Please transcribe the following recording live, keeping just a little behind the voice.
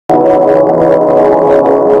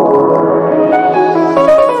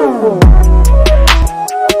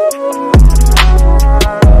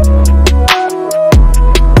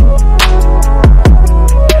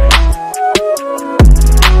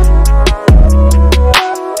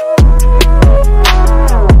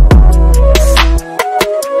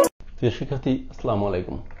শিক্ষার্থী আসসালামু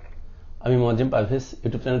আলাইকুম। আমি মুয়াজ্জিম পারভেজ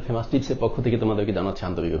ইউটিউব চ্যানেল ফেমাস টিপসের পক্ষ থেকে তোমাদেরকে জানাচ্ছি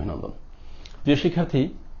আন্তরিক অভিনন্দন। প্রিয় শিক্ষার্থী,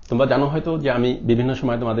 তোমরা জানো হয়তো যে আমি বিভিন্ন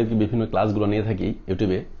সময় তোমাদেরকে বিভিন্ন ক্লাসগুলো নিয়ে থাকি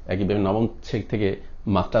ইউটিউবে, একেবারে নবম শ্রেণী থেকে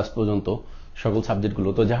মাস্টার্স পর্যন্ত সকল সাবজেক্টগুলো।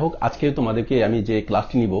 তো যাই হোক, আজকে তোমাদেরকে আমি যে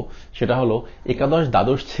ক্লাসটি নিব সেটা হলো একাদশ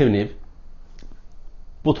দ্বাদশ শ্রেণীর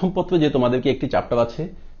প্রথম পত্রে যে তোমাদেরকে একটি চ্যাপ্টার আছে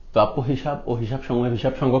প্রাপ্য হিসাব ও হিসাব সমূহের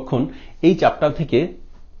হিসাব সংরক্ষণ, এই চ্যাপ্টার থেকে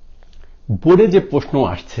বোর্ডে যে প্রশ্ন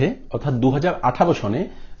আসছে অর্থাৎ 2018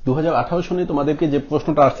 সনে তোমাদেরকে যে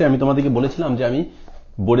প্রশ্নটা আসছে, আমি তোমাদেরকে বলেছিলাম যে আমি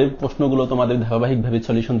বোর্ডের প্রশ্নগুলো তোমাদের ধারাবাহিকভাবে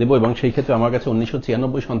সলিউশন দেবো এবং সেই ক্ষেত্রে আমার কাছে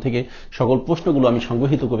 1996 সন থেকে সকল প্রশ্নগুলো আমি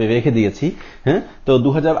সংগ্রহিত করে রেখে দিয়েছি। হ্যাঁ, তো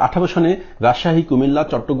 2018 সনে রাজশাহী, কুমিল্লা,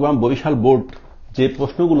 চট্টগ্রাম, বরিশাল বোর্ড যে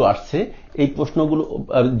প্রশ্নগুলো আসছে, এই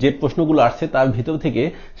প্রশ্নগুলো আসছে তার ভিতর থেকে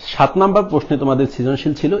 7 নাম্বার প্রশ্নে তোমাদের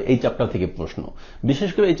সৃজনশীল ছিল এই চ্যাপ্টার থেকে প্রশ্ন। বিশেষ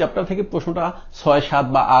করে এই চ্যাপ্টার থেকে প্রশ্নটা 6, 7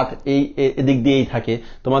 বা 8 এই এদিক দিয়েই থাকে।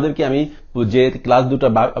 তোমাদেরকে আমি যে ক্লাস দুটো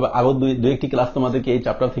আরো দু একটি ক্লাস তোমাদেরকে এই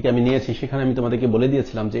চ্যাপ্টার থেকে আমি নিয়েছি, সেখানে আমি তোমাদেরকে বলে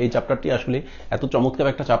দিয়েছিলাম যে এই চ্যাপ্টারটি আসলে এত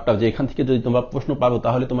চমৎকার একটা চ্যাপ্টার যে এখান থেকে যদি তোমরা প্রশ্ন পাবো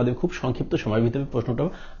তাহলে তোমাদের খুব সংক্ষিপ্ত সময়ের ভিতরে প্রশ্নটা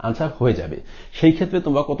আনসার হয়ে যাবে। সেই ক্ষেত্রে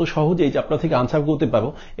তোমরা কত সহজে এই চ্যাপ্টার থেকে আনসার করতে পারো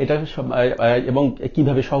এটা এবং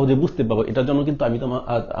কিভাবে সহজে বুঝতে পারো, এটার জন্য কিন্তু আমি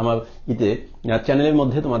আমার চ্যানেলের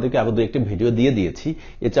মধ্যে তোমাদেরকে আরো দু একটি ভিডিও দিয়ে দিয়েছি।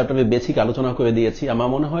 এই চ্যাপ্টারে বেসিক আলোচনা করে দিয়েছি। আমার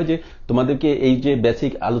মনে হয় যে তোমাদেরকে এই যে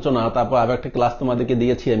বেসিক আলোচনা, তারপর আরো একটা ক্লাস তোমাদেরকে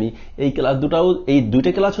দিয়েছি আমি, এই ক্লাস দুটাও, এই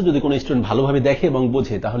দুইটা ক্লাসও যদি কোনো স্টুডেন্ট ভালোভাবে দেখে এবং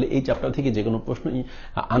বোঝে তাহলে এই চ্যাপ্টার থেকে যে কোনো প্রশ্ন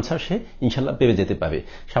আনসার সে ইনশাল্লাহ পেয়ে যেতে পারে।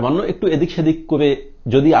 সামান্য একটু এদিক সেদিক করে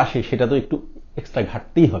যদি আসে সেটা তো একটু এক্সট্রা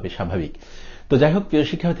ঘাটতেই হবে, স্বাভাবিক। তো যাই হোক প্রিয়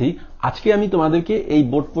শিক্ষার্থী, আজকে আমি তোমাদেরকে এই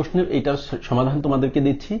বোর্ড প্রশ্নের এইটার সমাধান তোমাদেরকে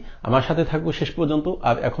দিচ্ছি। আমার সাথে থাকবো শেষ পর্যন্ত।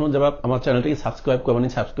 আর এখনো যারা আমার চ্যানেলটিকে সাবস্ক্রাইব করবেন,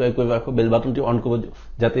 সাবস্ক্রাইব করে রাখো, বেল বাটনটি অন করো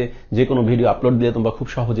যাতে যে কোনো ভিডিও আপলোড দিলে তোমরা খুব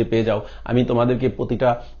সহজে পেয়ে যাও। আমি তোমাদেরকে প্রতিটা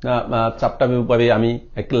চ্যাপ্টারের উপরে আমি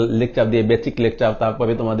একটা লেকচার দিয়ে, বেসিক লেকচার,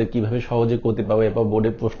 তারপরে তোমাদের কিভাবে সহজে করতে পারো, এরপর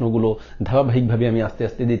বোর্ডের প্রশ্নগুলো ধারাবাহিকভাবে আমি আস্তে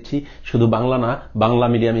আস্তে দিচ্ছি। শুধু বাংলা না, Bangla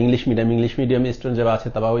medium, English medium student যারা আছে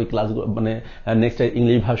তারাও এই ক্লাসগুলো মানে নেক্সট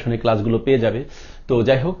ইংলিশ ভার্সনের ক্লাসগুলো পেয়ে যাবে। তো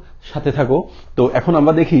যাই হোক, সাথে থাকো। তো এখন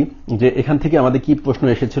আমরা দেখি যে এখান থেকে আমাদের কি প্রশ্ন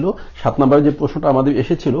এসেছিল। 7 নম্বরের যে প্রশ্নটা আমাদের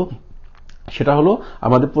এসেছিল সেটা হলো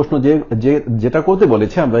আমাদের প্রশ্ন যেটা করতে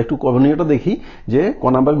বলেছে, আমরা একটু করণীয়টা দেখি। যে ক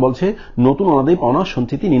নাম্বার বলছে নতুন অনাদায়ী পাওনা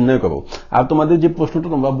সঞ্চিতি নির্ণয় করো। আর তোমাদের যে প্রশ্নটা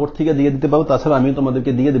তোমরা বোর্ড থেকে দিয়ে দিতে পারো, তাছাড়া আমি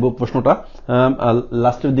তোমাদেরকে দিয়ে দেবো প্রশ্নটা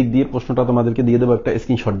লাস্টের দিক দিয়ে, প্রশ্নটা তোমাদেরকে দিয়ে দেবো একটা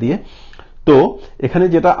স্ক্রিনশট দিয়ে। তো এখানে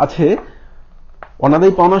যেটা আছে,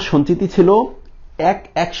 অনাদায়ী পাওনা সঞ্চিতি ছিল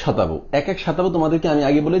 1% তোমাদেরকে আমি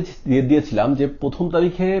আগে বলে দিয়েছিলাম যে প্রথম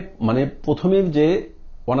তারিখে মানে প্রথমের যে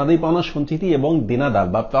অনাদায়ী পাওনা সঞ্চিতি এবং দেনাদার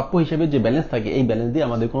বা প্রাপ্য হিসেবে যে ব্যালেন্স থাকে, এই ব্যালেন্স দিয়ে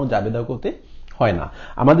আমাদের কোনো জাবেদা করতে হয় না।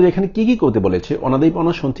 আমাদের এখানে কি কি করতে বলেছে, অনাদায়ী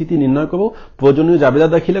পাওনা সঞ্চিতি নির্ণয় করবো, প্রয়োজনীয় জাবেদা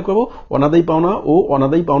দাখিলা করবো, অনাদায়ী পাওনা ও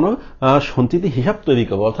অনাদায়ী পাওনা সঞ্চিতি হিসাব তৈরি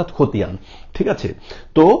করবো, অর্থাৎ খতিয়ান। ঠিক আছে,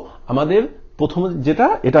 তো আমাদের প্রথম যেটা,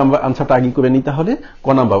 এটা আমরা আনসারটা আগে করে নিতে হলে ক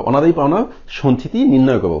নাম্বার অনাদায়ী পাওনা সঞ্চিতি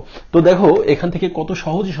নির্ণয় করবো। তো দেখো এখান থেকে কত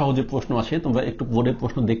সহজে প্রশ্ন আসে, তোমরা একটু বোর্ডের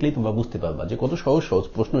প্রশ্ন দেখলেই তোমরা বুঝতে পারবা যে কত সহজ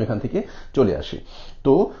প্রশ্ন এখান থেকে চলে আসে।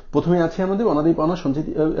 তো প্রথমে আছে আমাদের অনাদায়ী পাওনা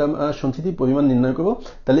সঞ্চিতি পরিমাণ নির্ণয় করবো।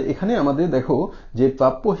 তাহলে এখানে আমাদের দেখো যে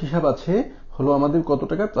প্রাপ্য হিসাব আছে হলো আমাদের কত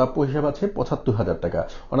টাকা, প্রাপ্য হিসাব আছে 75,000 টাকা।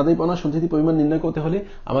 অনাদায়ী পাওনা সঞ্চিতি পরিমাণ নির্ণয় করতে হলে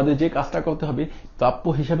আমাদের যে কাজটা করতে হবে, প্রাপ্য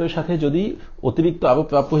হিসাবের সাথে যদি অতিরিক্ত আরো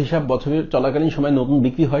প্রাপ্য হিসাব বছরের চলাকালীন সময় নতুন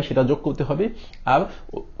বিক্রি হয় সেটা যোগ করতে হবে। আর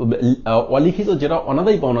অলিখিত যেটা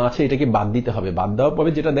অনাদায়ী পাওনা আছে এটাকে বাদ দিতে হবে। বাদ দেওয়ার পরে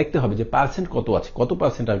যেটা দেখতে হবে যে পার্সেন্ট কত আছে, কত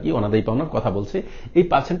পার্সেন্ট আর কি অনাদায়ী পাওনার কথা বলছে, এই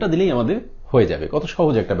পার্সেন্টটা দিলেই আমাদের হয়ে যাবে। কত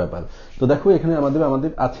সহজ একটা ব্যাপার। তো দেখো এখানে আমাদের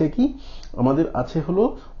আছে কি, আমাদের আছে হলো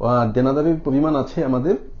দেনাদারের পরিমাণ আছে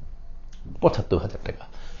আমাদের 75,000 টাকা।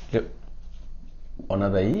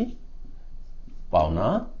 অনাদায়ী পাওনা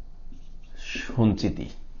সঞ্চিতি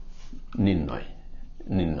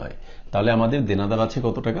নির্ণয়, তাহলে আমাদের দেনাদার আছে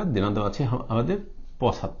কত টাকা, দেনাদার আছে আমাদের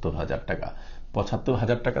 75,000 টাকা।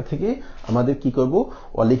 75,000 টাকা থেকে আমাদের কি করব,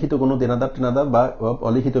 অলিখিত কোনো দেনাদার বা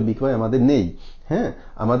অলিখিত বিক্রয় আমাদের নেই। হ্যাঁ,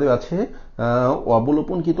 আমাদের আছে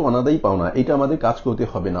অবলোপনকৃত অনাদায়ী পাওনা, এটা আমাদের কাজ করতে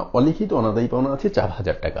হবে না। অলিখিত অনাদায়ী পাওনা আছে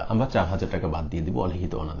 4,000 টাকা, আমরা 4,000 টাকা বাদ দিয়ে দিব,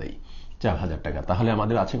 অলিখিত অনাদায়ী 4,000 টাকা। তাহলে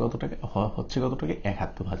আমাদের আছে কত টাকা, হচ্ছে কত টাকা,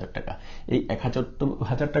 71,000 টাকা। এই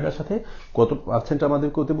 71,000 টাকার সাথে কত পার্সেন্ট আমাদের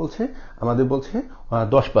করতে বলছে, আমাদের বলছে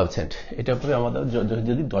 10%। এটার পরে আমাদের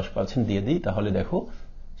যদি 10% দিয়ে দিই তাহলে দেখো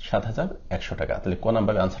 7,100 টাকা। তাহলে ক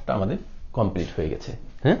নাম্বার আনসারটা আমাদের কমপ্লিট হয়ে গেছে।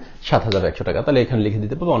 হ্যাঁ, 7,100 টাকা। তাহলে এখানে লিখে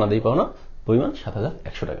দিতে পারবো অনাদায়ী পাওনা পরিমাণ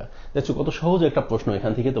 7,100 টাকা। দেখছো কত সহজ একটা প্রশ্ন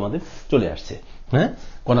এখান থেকে তোমাদের চলে আসছে। হ্যাঁ,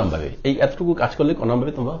 ক নাম্বারে এই এতটুকু কাজ করলে ক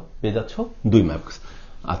নাম্বারে তোমরা পেয়ে যাচ্ছ 2 মার্কস।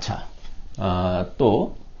 আচ্ছা, তো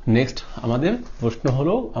নেক্সট আমাদের প্রশ্ন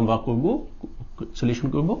হলো আমরা করব সলিউশন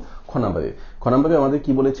করব খ নাম্বারে আমাদের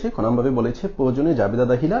কি বলেছে, খ নাম্বারে বলেছে প্রয়োজনে জাবেদা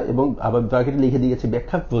দাখিলা এবং আবার ব্র্যাকেটে লিখে দিয়েছে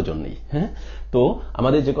ব্যাখ্যার প্রয়োজন নেই। হ্যাঁ, তো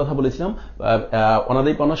আমাদের যে কথা বলেছিলাম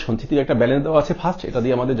অনাদায়ী পাওনা সঞ্চিতির একটা ব্যালেন্স দেওয়া আছে ফার্স্ট, এটা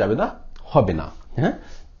দিয়ে আমাদের জাবেদা হবে না। হ্যাঁ,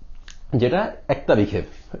 যেটা 1 তারিখের,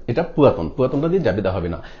 এটা পুরাতনটা দিয়ে জাবেদা হবে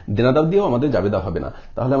না। দেনাদার দিয়েও আমাদের জাবেদা হবে না।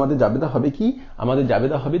 তাহলে আমাদের জাবেদা হবে কি, আমাদের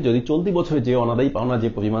জাবেদা হবে যদি চলতি বছরে যে অনাদায়ী পাওনা যে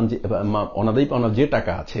পরিমাণ, যে অনাদায়ী পাওনা যে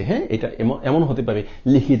টাকা আছে, হ্যাঁ, এটা এমন হতে পারে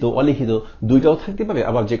লিখিত অলিখিত দুইটাও থাকতে পারে,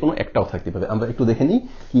 আবার যে কোনো একটাও থাকতে পারে। আমরা একটু দেখে নিই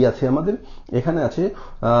কি আছে আমাদের এখানে। আছে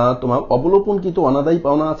তোমার অবলোপনকৃত অনাদায়ী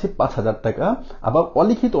পাওনা আছে 5,000 টাকা, আবার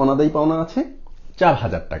অলিখিত অনাদায়ী পাওনা আছে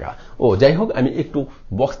 4,000 টাকা। ও যাই হোক, আমি একটু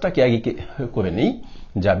বক্সটাকে আগে করে নেই।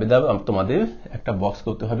 জাবেদা তোমাদের একটা বক্স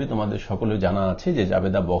করতে হবে, তোমাদের সকলে জানা আছে যে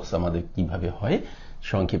জাবেদা বক্স আমাদের কিভাবে হয়।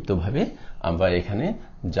 সংক্ষিপ্তভাবে আমরা এখানে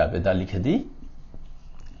জাবেদা লিখে দিই,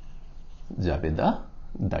 জাবেদা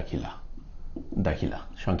দাখিলা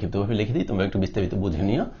সংক্ষিপ্তভাবে লিখে দিই, তোমরা একটু বিস্তারিত বুঝে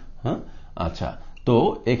নিও। হ্যাঁ, আচ্ছা, তো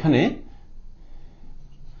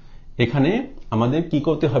এখানে আমাদের কি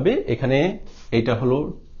করতে হবে, এখানে এটা হলো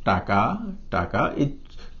টাকা এই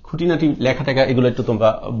খুঁটিনাটি লেখা টাকা, এগুলো একটু তোমরা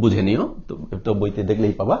বুঝে নিও, তো বইতে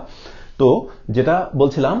দেখলেই পাবা। তো যেটা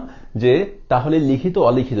বলছিলাম যে তাহলে লিখিত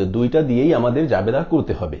অলিখিত দুইটা দিয়েই আমাদের জাবেদা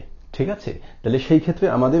করতে হবে, ঠিক আছে। তাহলে সেই ক্ষেত্রে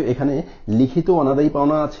আমাদের এখানে লিখিত অনাদায়ী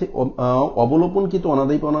পাওনা আছে, অবলোপনকৃত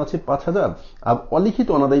অনাদায়ী পাওনা আছে 5,000, আর অলিখিত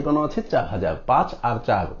অনাদায়ী পাওনা আছে 4,000। 5 আর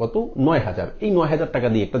 4 কত, 9,000। এই 9,000 টাকা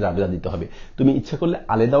দিয়ে একটা জাবেদা দিতে হবে। তুমি ইচ্ছা করলে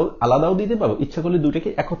আলাদাও দিতে পারো, ইচ্ছা করলে দুটাকে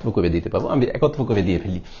একত্র করে দিতে পারো। আমি একত্র করে দিয়ে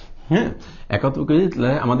ফেলি। হ্যাঁ, একত্র করে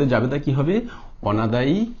দিলে আমাদের জাবেদা কি হবে,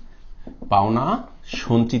 অনাদায়ী পাওনা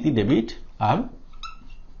সঞ্চিতি ডেবিট আর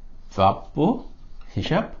প্রাপ্য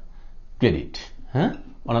হিসাব ক্রেডিট। হ্যাঁ,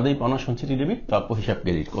 অনাদায়ী পাওনা সঞ্চিতি ডেবিট, প্রাপ্য হিসাব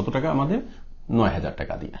ক্রেডিট। কত টাকা আমাদের, 9,000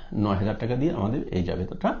 টাকা দিয়ে। 9,000 টাকা দিয়ে আমাদের এই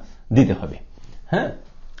জাবেদাটা দিতে হবে। হ্যাঁ,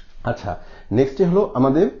 আচ্ছা, নেক্সটে হলো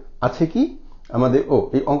আমাদের আছে কি, আমাদের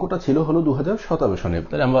এই অঙ্কটা ছিল হলো 2017 সনের।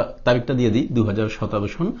 তাহলে আমরা তারিখটা দিয়ে দিই 2017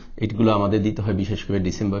 সন। এইগুলো আমাদের দিতে হয় বিশেষ করে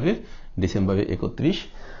ডিসেম্বরের 31।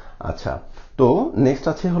 আচ্ছা, তো নেক্সট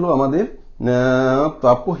আছে হলো আমাদের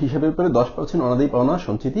প্রাপ্য হিসাবের পরে 10% অনাদায়ী পাওনা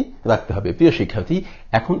সঞ্চিতি রাখতে হবে। প্রিয় শিক্ষার্থী,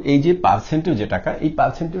 এখন এই যে পার্সেন্টের যে টাকা, এই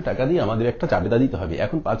পার্সেন্টের টাকা দিয়ে আমাদের একটা জাবেদা দিতে হবে।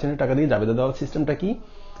 এখন পার্সেন্টের টাকা দিয়ে জাবেদা দেওয়ার সিস্টেমটা কি,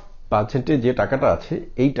 পার্সেন্টের যে টাকাটা আছে,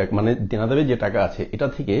 এই টাকা মানে দেনাদারের যে টাকা আছে, এটা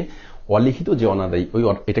থেকে অলিখিত যে অনাদায়ী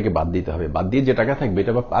এটাকে বাদ দিতে হবে। বাদ দিয়ে যে টাকা থাকবে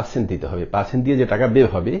এটা আবার পার্সেন্ট দিতে হবে। পার্সেন্ট দিয়ে যে টাকা বের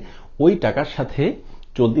হবে, ওই টাকার সাথে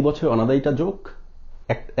চলতি বছর অনাদায়ীটা যোগ,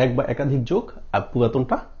 এক বা একাধিক যোগ, আর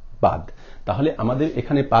পুরাতনটা বাদ। তাহলে আমাদের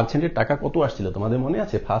এখানে পার্সেন্টের টাকা কত আসছিল তোমাদের মনে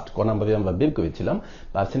আছে? ফার্স্ট ক নাম্বারে আমরা বের করেছিলাম।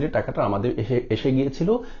 পার্সেন্টের টাকাটা আমাদের এসে গিয়েছিল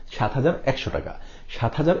 7,100 টাকা।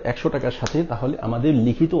 7,100 টাকার সাথে তাহলে আমাদের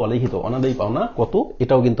লিখিত অলিখিত অনাদায়ী পাওনা কত,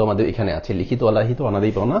 এটাও কিন্তু আমাদের এখানে আছে। লিখিত অলিখিত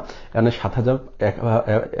অনাদায়ী পাওনা এখানে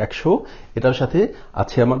 7,100, এটার সাথে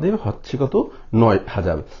আছে আমাদের হচ্ছে কত,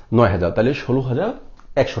 9,000। তাহলে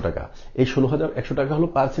 16,100 টাকা। এই 16,100 টাকা হলো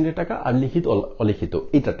পার্সেন্টের টাকা, আর লিখিত অলিখিত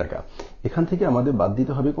এইটার টাকা। এখান থেকে আমাদের বাদ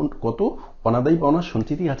দিতে হবে কত, অনাদায়ী পাওনা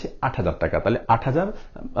সঞ্চিতি আছে 8,000 টাকা। তাহলে 8,000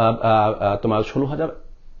 তোমার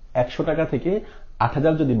 16,100 টাকা থেকে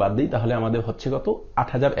 8,000 যদি বাদ দিই, তাহলে আমাদের হচ্ছে কত,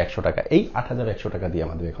 8,100 টাকা। এই 8,100 টাকা দিয়ে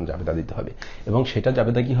আমাদের এখন জাবেদা দিতে হবে, এবং সেটা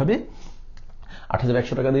জাবেদা কি হবে,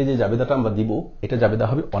 8,100 টাকা দিয়ে যে জাবেদাটা আমরা দিব, এটা জাবেদা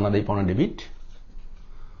হবে অনাদায়ী পাওনা ডেবিট,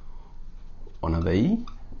 অনাদায়ী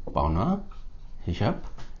পাওনা হিসাব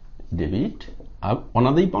ডেবিট, আর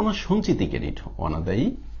অনাদায়ী পাওনা সঞ্চিতি ক্রেডিট, অনাদায়ী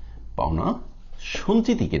পাওনা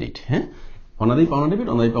সঞ্চিতি ক্রেডিট। হ্যাঁ, অনাদায়ী পাওনা ডেবিট,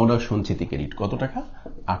 অনাদায়ী পাওনা সঞ্চিতি ক্রেডিট। কত টাকা,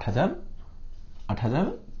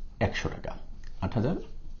 8,100 টাকা।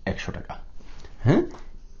 8,100 টাকা। হ্যাঁ,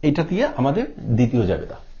 এইটা দিয়ে আমাদের দ্বিতীয়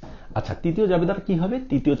জাবেদা। আচ্ছা, তৃতীয় জাবেদাটা কি হবে?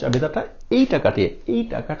 তৃতীয় জাবেদাটা এই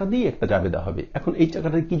টাকাটা দিয়ে একটা জাবেদা হবে। এখন এই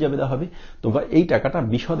টাকাটা কি জাবেদা হবে? তোমরা এই টাকাটা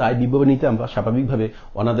বিশদ আয় বিবরণীতে আমরা স্বাভাবিকভাবে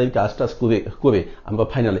অনাদায়ী কাজ করে আমরা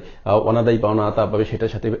ফাইনালে অনাদায়ী পাওনা, তারপরে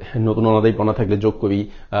সেটার সাথে নতুন অনাদায়ী পাওনা থাকলে যোগ করি,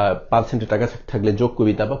 পার্সেন্টের টাকা থাকলে যোগ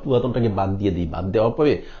করি, তারপর পুরাতনটাকে বাদ দিয়ে দিই। বাদ দেওয়ার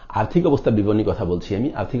পরে আর্থিক অবস্থার বিবরণী কথা বলছি আমি।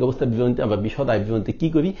 আর্থিক অবস্থার বিবরণীতে আমরা বিশদ আয় বিবরণীতে কি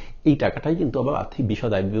করি, এই টাকাটাই কিন্তু আবার আর্থিক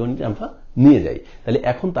বিশদ আয় বিবরণীতে আমরা নিয়ে যাই। তাহলে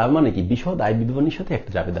এখন তার মানে কি, বিশদ আয় বিবরণীর সাথে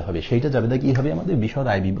একটা জাবেদা হবে। সেইটা জাবেদা কি হবে আমাদের, বিশদ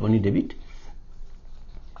আয় বিবরণী ডেবিট,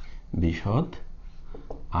 বিশদ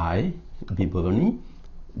আয় বিবরণী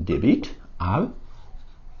ডেবিট, আর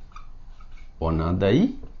অনাদায়ী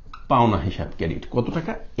পাওনা হিসাব ক্রেডিট। কত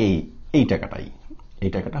টাকা, এই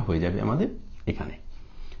টাকাটা হয়ে যাবে আমাদের এখানে।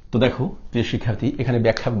 তো দেখো প্রিয় শিক্ষার্থী, এখানে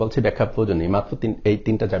ব্যাখ্যা বলছে, ব্যাখ্যা প্রয়োজন নেই, মাত্র এই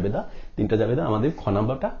তিনটা জাবেদা আমাদের খ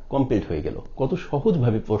নাম্বারটা কমপ্লিট হয়ে গেল। কত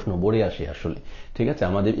সহজভাবে প্রশ্ন বোর্ডে আসে আসলে, ঠিক আছে।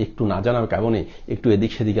 আমাদের একটু না জানার কারণে, একটু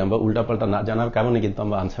এদিক সেদিকে আমরা উল্টাপাল্টা না জানার কারণে কিন্তু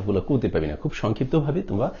আমরা আনসারগুলো করতে পারি না। খুব সংক্ষিপ্তভাবে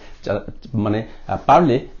তোমরা মানে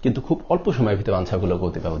পারলে কিন্তু খুব অল্প সময়ের ভিতরে আনসারগুলো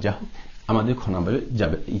করতে পারো। যা হোক, আমাদের খ নাম্বারে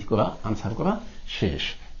যাবে আনসার করা শেষ।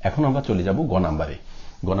 এখন আমরা চলে যাব গ নাম্বারে।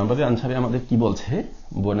 গ নাম্বারে আনসারে আমাদের কি বলছে?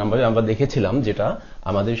 গ নাম্বারে আমরা দেখেছিলাম যেটা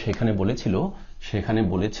আমাদের সেখানে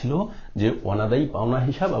বলেছিল যে অনাদায়ী পাওনা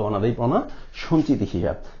হিসাব আর অনাদায়ী পাওনা সঞ্চিতি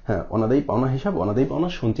হিসাব। হ্যাঁ, অনাদায়ী পাওনা হিসাব, অনাদায়ী পাওনা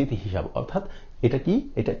সঞ্চিতি হিসাব, অর্থাৎ এটা কি?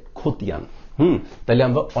 এটা খতিয়ান। তাহলে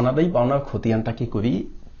আমরা অনাদায়ী পাওনার খতিয়ানটা কি করি?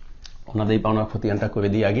 অনাদায়ী পাওনার খতিয়ানটা করে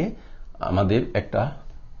দিই আগে। আমাদের একটা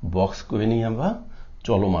বক্স করে নিই আমরা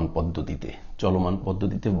চলমান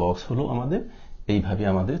পদ্ধতিতে বক্স হলো আমাদের এইভাবে,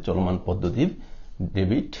 আমাদের চলমান পদ্ধতির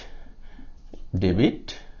ডেবিট,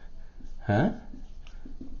 হ্যাঁ,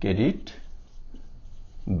 ক্রেডিট,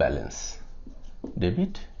 ব্যালেন্স,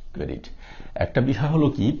 ডেবিট, ক্রেডিট। একটা বিষয় হলো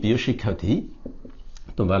কি প্রিয় শিক্ষার্থী,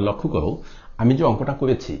 তোমরা লক্ষ্য করো, আমি যে অঙ্কটা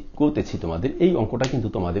করতেছি তোমাদের, এই অঙ্কটা কিন্তু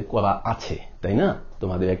তোমাদের করা আছে, তাই না?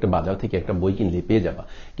 তোমাদের একটা বাজার থেকে একটা বই কিনলে পেয়ে যাবা,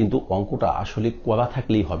 কিন্তু অঙ্কটা আসলে করা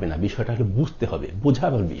থাকলেই হবে না, বিষয়টা হলে বুঝতে হবে,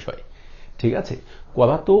 বোঝাবার বিষয়, ঠিক আছে।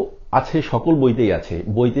 করা তো আছে, সকল বইতেই আছে।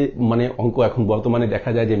 বইতে মানে অঙ্ক এখন বর্তমানে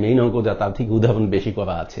দেখা যায় যে মেইন অঙ্ক যা তার থেকে উদাহরণ বেশি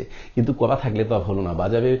করা আছে, কিন্তু করা থাকলে তো হলো না।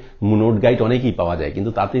 বাজারে নোট গাইড অনেকেই পাওয়া যায়,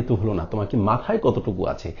 কিন্তু তাতে তো হলো না। তোমাকে মাথায় কতটুকু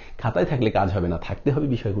আছে, খাতায় থাকলে কাজ হবে না, থাকতে হবে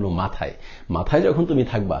বিষয়গুলো মাথায় যখন তুমি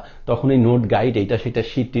থাকবা, তখন এই নোট গাইড এইটা সেটা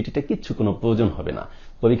শীট টিট এটা কিচ্ছু কোনো প্রয়োজন হবে না।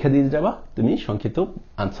 পরীক্ষা দিয়ে যাবা, তুমি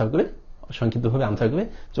সংক্ষিপ্তভাবে আনসার করে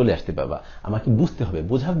চলে আসতে পারবা। আমাকে বুঝতে হবে,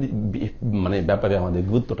 বোঝার মানে ব্যাপারে আমাদের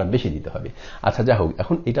গুরুত্বটা বেশি দিতে হবে। আচ্ছা, যা হোক,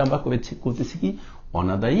 এখন এটা আমরা করতেছি কি?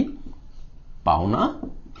 অনাদায়ী পাওনা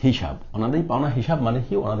হিসাব। অনাদায়ী পাওনা হিসাব মানে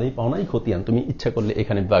কি? অনাদায়ী পাওনাই খতিয়ান। তুমি ইচ্ছা করলে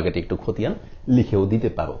এখানে ব্র্যাকেটে একটু খতিয়ান লিখেও দিতে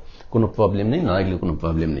পারো, কোনো প্রবলেম নেই, না লাগলে কোনো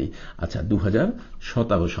প্রবলেম নেই। আচ্ছা,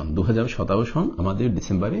 2017 সন আমাদের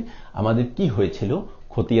ডিসেম্বরে আমাদের কি হয়েছিল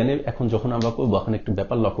খতিয়ানের? এখন যখন আমরা করবো, এখন একটু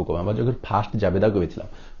ব্যাপার লক্ষ্য করবো। আমরা যখন ফার্স্ট জাবেদা করেছিলাম,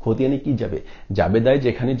 খতিয়ানে কি যাবে? জাবেদায়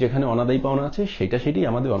যেখানে অনাদায়ী পাওনা আছে সেটাই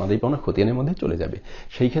আমাদের অনাদায়ী পাওনা খতিয়ানের মধ্যে চলে যাবে।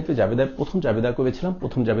 সেই ক্ষেত্রে প্রথম জাবেদা করেছিলাম,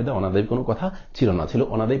 প্রথম জাবেদা অনাদায়ী কোনো কথা ছিল না, ছিল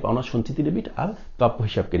অনাদায়ী পাওনা সঞ্চিতি ডেবিট আর প্রাপ্য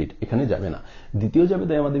হিসাব ক্রেডিট, এখানে যাবে না। দ্বিতীয়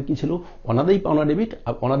জাবেদায় আমাদের কি ছিল? অনাদায়ী পাওনা ডেবিট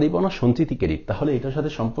আর অনাদায়ী পাওনা সঞ্চিতি ক্রেডিট, তাহলে এটার সাথে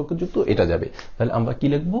সম্পর্কযুক্ত এটা যাবে। তাহলে আমরা কি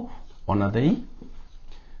লিখবো?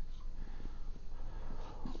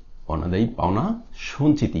 অনাদায়ী পাওনা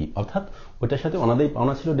সঞ্চিতি, অর্থাৎ ওটার সাথে অনাদায়ী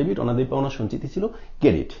পাওনা ছিল ডেবিট, অনাদায়ী পাওনা সঞ্চিতি ছিল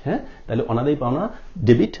ক্রেডিট। হ্যাঁ, তাহলে অনাদায়ী পাওনা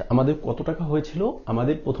ডেবিট আমাদের কত টাকা হয়েছিল?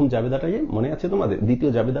 আমাদের প্রথম জাবেদাটায় মনে আছে তোমাদের? দ্বিতীয়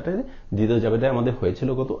জাবেদায় আমাদের হয়েছিল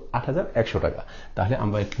কত? ৮১০০ টাকা। তাহলে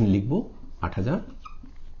আমরা এখন লিখবো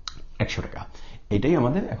 ৮১০০ টাকা। এটাই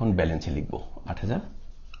আমাদের এখন ব্যালেন্সে লিখবো,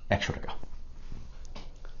 ৮১০০ টাকা,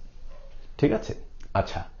 ঠিক আছে।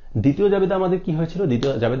 আচ্ছা, দ্বিতীয় জাবেদা আমাদের কি হয়েছিল?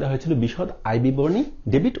 দ্বিতীয় জাবেদা হয়েছিল বিশদ আয় বিবরণী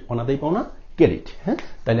ডেবিট, অনাদায়ী পাওনা ক্রেডিট। হ্যাঁ,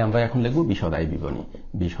 তাহলে আমরা এখন লিখবো বিশদ আয়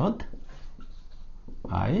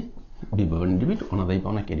বিবরণী ডেবিট, অনাদায়ী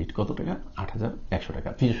পাওনা ক্রেডিট। কত টাকা? ৮১০০ টাকা।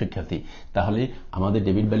 প্রিয় শিক্ষার্থী, তাহলে আমাদের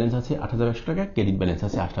ডেবিট ব্যালেন্স আছে ৮১০০ টাকা, ক্রেডিট ব্যালেন্স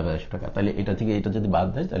আছে ৮১০০ টাকা। তাহলে এটা থেকে এটা যদি বাদ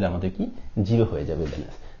দেয়, তাহলে আমাদের কি? জিরো হয়ে যাবে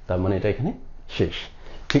ব্যালেন্স। তার মানে এটা এখানে শেষ,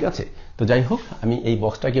 ঠিক আছে। তো যাই হোক, আমি এই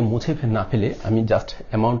বক্সটাকে মুছে না ফেলে, আমি জাস্ট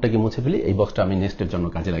অ্যামাউন্টটাকে মুছে ফেলি, এই বক্সটা আমি নেক্সটের জন্য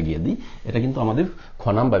কাজে লাগিয়ে দিই। এটা কিন্তু আমাদের খ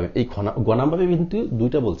নাম্বারে, এই গ নাম্বারে কিন্তু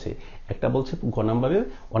দুইটা বলছে, একটা বলছে গ নাম্বারে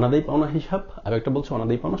অনাদায়ী পাওনা হিসাব, আর একটা বলছে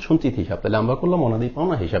অনাদায়ী পাওনা সঞ্চিত হিসাব। তাহলে আমরা করলাম অনাদায়ী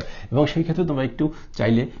পাওনা হিসাব, এবং সেই ক্ষেত্রে তোমরা একটু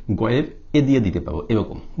চাইলে গয়ের এ দিয়ে দিতে পারো,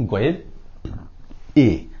 এরকম গয়ের এ।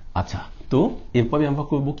 আচ্ছা, তো এরপরে আমরা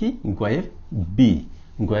করব কি? গয়ের বি।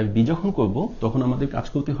 গয়ের বি যখন করব, তখন আমাদের কাজ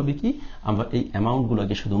করতে হবে কি? আমরা এই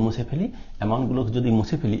অ্যামাউন্টগুলোকে শুধু মুছে ফেলি। অ্যামাউন্টগুলো যদি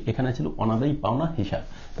মুছে ফেলি, এখানে ছিল অনাদায়ী পাওনা হিসাব,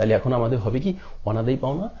 তাহলে এখন আমাদের হবে কি? অনাদায়ী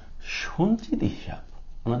পাওনা সঞ্চিতি হিসাব,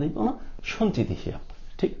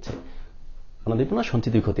 ঠিক আছে। অনাদায়ী পাওনা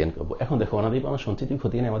সঞ্চিতি খতিয়ান করবো। এখন দেখো, অনাদায়ী পাওনা সঞ্চিতি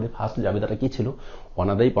খতিয়ানে আমাদের ফার্স্ট জাবেদাটা কি ছিল?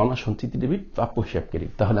 অনাদায়ী পাওনা সঞ্চিতি ডেবিট, প্রাপ্য হিসাব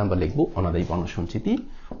ক্রেডিট। তাহলে আমরা লিখবো অনাদায়ী পাওনা সঞ্চিতি,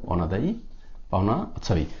 অনাদায়ী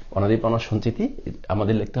পাওনা সঞ্চিতি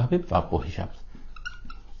আমাদের লিখতে হবে প্রাপ্য হিসাব।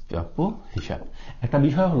 একটা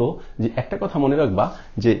বিষয় হলো যে, একটা কথা মনে রাখবা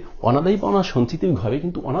যে অনাদায়ী পাওনা সঞ্চিতির ঘরে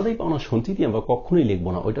কিন্তু অনাদায়ী পাওনা সঞ্চিতি আমরা কখনোই লিখবো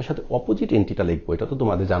না, ওইটার সাথে অপোজিট এন্ট্রিটা লিখবো। এটা তো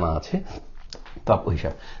তোমাদের জানা আছে, প্রাপ্য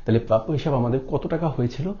হিসাব। তাহলে প্রাপ্য হিসাব আমাদের কত টাকা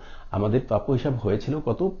হয়েছিল? আমাদের প্রাপ্য হিসাব হয়েছিল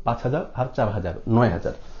কত? ৫০০০ আর ৪০০০,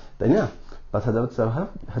 ৯০০০, তাই না? ৫০০০,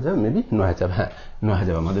 ৪০০০, মেবি ৯০০০। হ্যাঁ,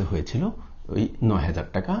 ৯০০০ আমাদের হয়েছিল। ওই ৯০০০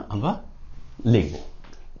 টাকা আমরা লিখবো,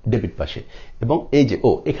 ডেবিট পাশে। এবং এই যে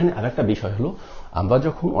এখানে আরেকটা বিষয় হলো, আমরা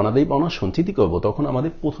যখন অনাদায়ী পাওনা সঞ্চিতি করব তখন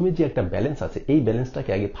আমাদের প্রথমে যে একটা ব্যালেন্স আছে এই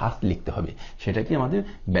ব্যালেন্সটাকে আগে ফার্স্ট লিখতে হবে, সেটাকে আমাদের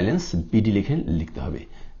ব্যালেন্স বিডি লিখে লিখতে হবে,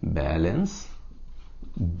 ব্যালেন্স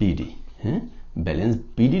বিডি। হ্যাঁ, ব্যালেন্স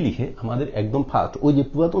বিডি লিখে আমাদের একদম ফার্স্ট ওই যে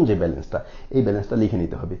পুরাতন যে ব্যালেন্সটা এই ব্যালেন্সটা লিখে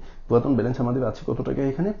নিতে হবে। পুরাতন ব্যালেন্স আমাদের আছে কত টাকা?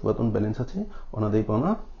 এখানে পুরাতন ব্যালেন্স আছে অনাদায়ী পাওনা,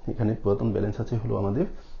 এখানে পুরাতন ব্যালেন্স আছে হলো আমাদের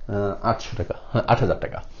 800 টাকা, 8000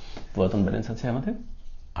 টাকা। পুরাতন ব্যালেন্স আছে আমাদের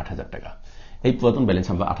 8000 টাকা। এই পুরাতন ব্যালেন্স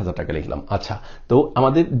আমরা 8000 টাকা লিখলাম। আচ্ছা, তো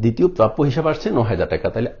আমাদের দ্বিতীয় প্রাপ্য হিসাব আসছে 9000 টাকা।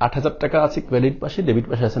 তাহলে 8000 টাকা আছে ক্রেডিট পাশে, ডেবিট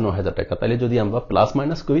পাশে আছে 9000 টাকা। তাহলে যদি আমরা প্লাস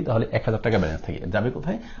মাইনাস করি তাহলে 1000 টাকা ব্যালেন্স থাকে, যাবে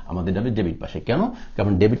কোথায়? আমাদের যাবে ডেবিট পাশে। কেন?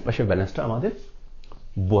 কারণ ডেবিট পাশের ব্যালেন্সটা আমাদের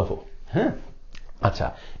বড়। হ্যাঁ, আচ্ছা,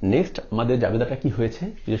 নেক্সট আমাদের জাবেদাটা কি হয়েছে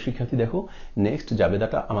প্রিয় শিক্ষার্থী? দেখো, নেক্সট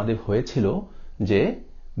জাবেদাটা আমাদের হয়েছিল যে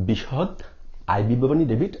বিশদ আয় বিবরণী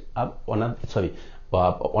ডেবিট আর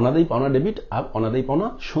অনাদায়ী পাওনা ডেবিট আর অনাদায়ী পাওনা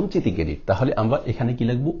সঞ্চিতি ক্রেডিট। তাহলে আমরা এখানে কি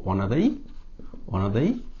লিখব? অনাদায়ী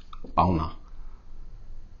পাওনা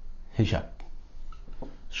হিসাব।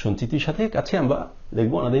 সঞ্চিতির সাথে কাছে আমরা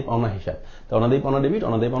লিখব অনাদায়ী পাওনা হিসাব। তো অনাদায়ী পাওনা ডেবিট,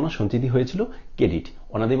 অনাদায়ী পাওনা সঞ্চিতি হয়েছিল ক্রেডিট।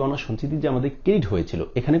 অনাদায়ী পাওনা সঞ্চিতি যে আমাদের ক্রেডিট হয়েছিল,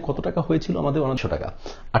 এখানে কত টাকা হয়েছিল? আমাদের 900 টাকা,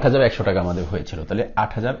 8100 টাকা আমাদের হয়েছিল। তাহলে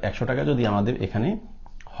 8100 টাকা যদি আমাদের এখানে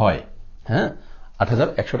হয়, হ্যাঁ,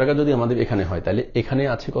 8100 টাকা যদি আমাদের এখানে হয়, তাহলে এখানে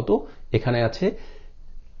আছে কত? এখানে আছে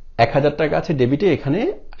 1000 টাকা আছে ডেবিটে, এখানে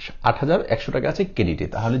 8100 টাকা আছে ক্রেডিটে।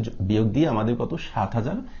 তাহলে বিয়োগ দিয়ে আমাদের কত?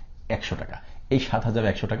 7100 টাকা। এই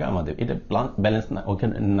 7100 টাকা আমাদের, এটা ব্যালেন্স না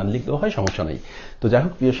ওখানে না লিখলেও হয়, সমস্যা নেই। তো যাই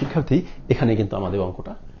হোক প্রিয় শিক্ষার্থী, এখানে কিন্তু আমাদের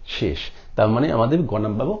অঙ্কটা শেষ। তার মানে আমাদের গ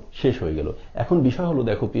নাম্বারও শেষ হয়ে গেল। এখন বিষয় হলো,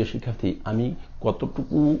 দেখো প্রিয় শিক্ষার্থী, আমি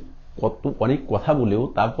অনেক কথা বলেও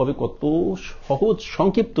তারপরে কত সহজ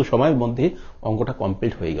সংক্ষিপ্ত সময়ের মধ্যে অঙ্কটা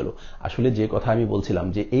কমপ্লিট হয়ে গেল। আসলে যে কথা আমি বলছিলাম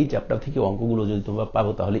যে এই চ্যাপ্টার থেকে অঙ্কগুলো যদি তোমরা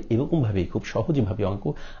পাবো তাহলে এরকম ভাবে খুব সহজভাবে অঙ্ক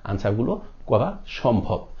আনসারগুলো করা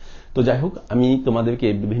সম্ভব। তো যাই হোক, আমি তোমাদেরকে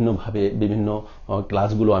বিভিন্নভাবে বিভিন্ন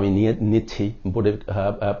ক্লাসগুলো আমি নিচ্ছি, বোর্ডের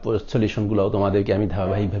সলিউশনগুলো তোমাদেরকে আমি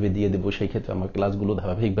ধারাবাহিকভাবে দিয়ে দেবো। সেই ক্ষেত্রে আমার ক্লাসগুলো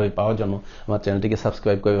ধারাবাহিকভাবে পাওয়ার জন্য আমার চ্যানেলটিকে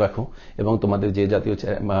সাবস্ক্রাইব করে রাখো, এবং তোমাদের যে জাতীয়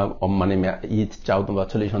মানে চাও তোমরা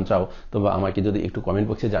সলিউশন চাও, তোমরা আমাকে যদি একটু কমেন্ট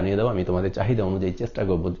বক্সে জানিয়ে দাও, আমি তোমাদের চাহিদা অনুযায়ী চেষ্টা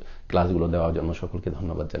করবো ক্লাসগুলো দেওয়ার জন্য। সকলকে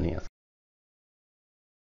ধন্যবাদ জানিয়ে